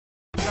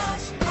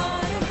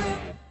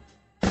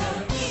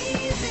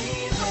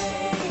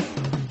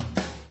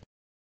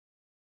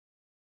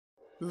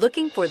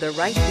Looking for the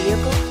right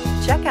vehicle?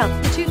 Check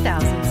out the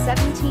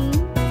 2017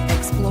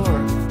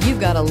 Explorer. You've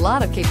got a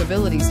lot of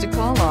capabilities to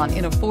call on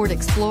in a Ford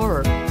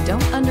Explorer.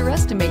 Don't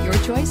underestimate your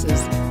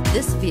choices.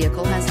 This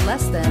vehicle has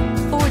less than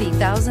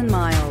 40,000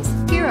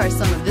 miles. Here are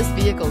some of this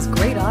vehicle's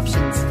great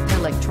options: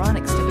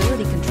 electronic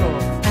stability control,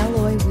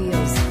 alloy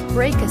wheels,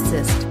 brake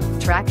assist,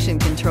 traction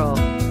control,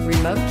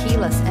 remote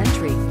keyless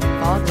entry,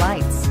 fog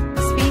lights,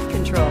 speed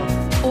control,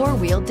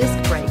 four-wheel disc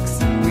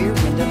brakes, rear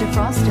window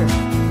defroster,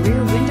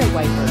 rear window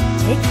wiper.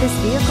 Take this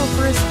vehicle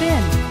for a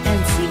spin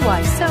and see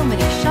why so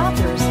many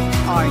shoppers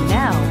are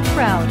now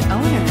proud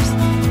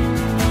owners.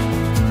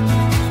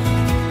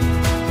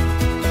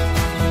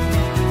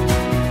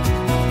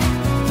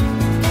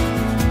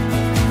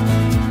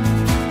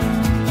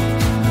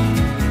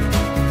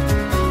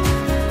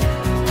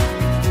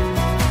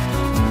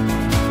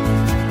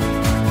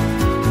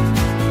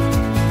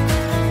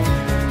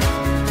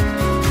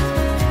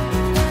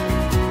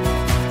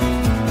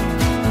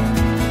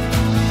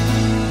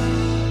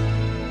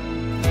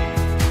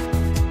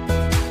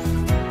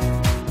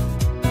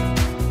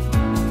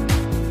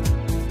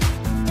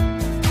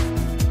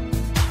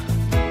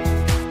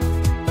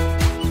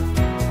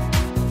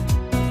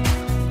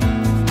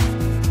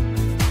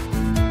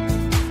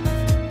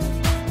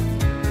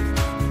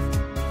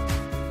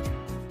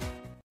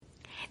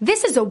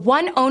 This is a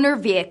one-owner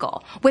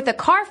vehicle with a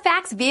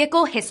Carfax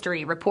Vehicle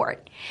History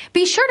Report.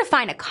 Be sure to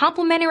find a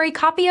complimentary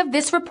copy of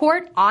this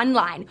report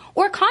online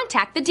or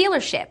contact the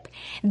dealership.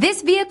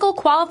 This vehicle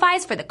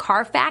qualifies for the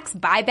Carfax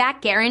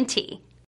Buyback Guarantee.